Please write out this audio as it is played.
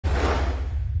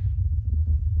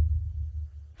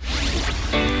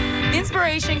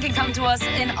Inspiration can come to us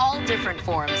in all different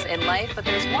forms in life, but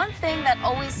there's one thing that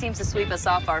always seems to sweep us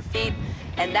off our feet,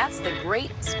 and that's the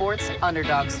great sports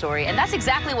underdog story. And that's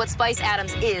exactly what Spice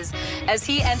Adams is as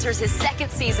he enters his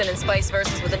second season in Spice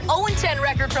Versus with an 0-10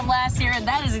 record from last year, and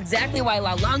that is exactly why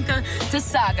Laulauga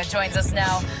Tausaga joins us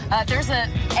now. If there's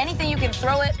anything you can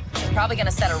throw it, he's probably going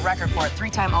to set a record for it.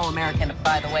 3-time All-American,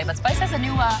 by the way. But Spice has a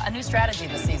new strategy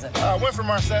this season. Went from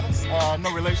Marcellus,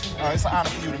 no relation. It's an honor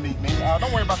for you to meet me.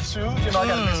 Don't worry about the shoes. You know, I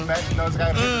got a mismatch. You know, it's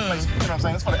got a different place. You know what I'm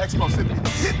saying? It's for the explosivity.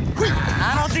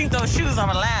 I don't think those shoes are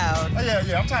allowed.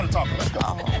 Yeah, I'm tired of talking. Let's go.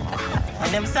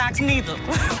 And them socks neither.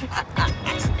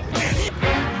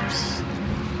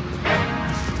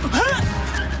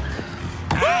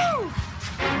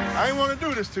 I ain't want to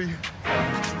do this to you.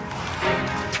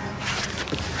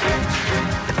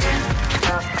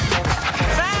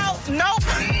 Foul? Nope.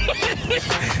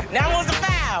 That was a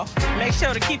foul. Make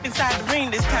sure to keep inside the ring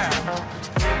this time.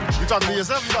 You talking to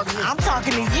yourself or you talking to me? I'm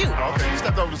talking to you. Oh, okay, you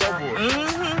stepped over the surfboard.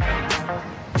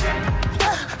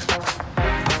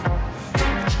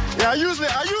 Yeah, I usually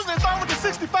throw with the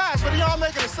 65, but y'all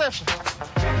make an exception.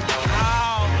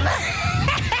 Oh.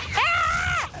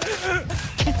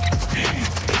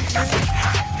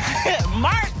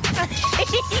 Mark,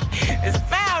 it's a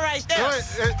foul right there. Well,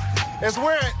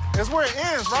 it's where it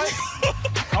ends, right?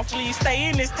 Hopefully you stay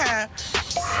in this time.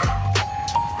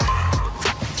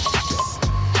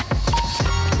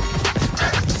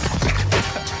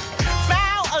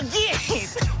 Foul again.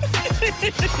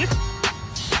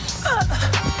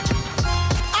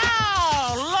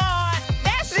 Oh, Lord.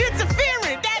 That's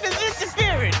interfering. That is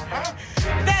interfering. Huh?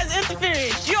 That's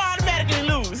interfering. You automatically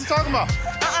lose. What you talking about?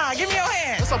 Give me your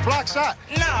hand. It's a block shot.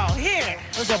 No, here.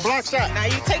 It's a block shot. Now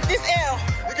you take this L.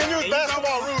 You can use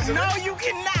basketball rules. No, you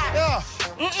cannot. Yeah.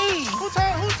 Mm-mm.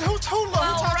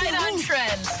 Well, right on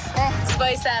trend.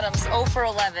 Spice Adams, 0 for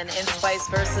 11 in Spice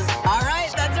Versus. All right.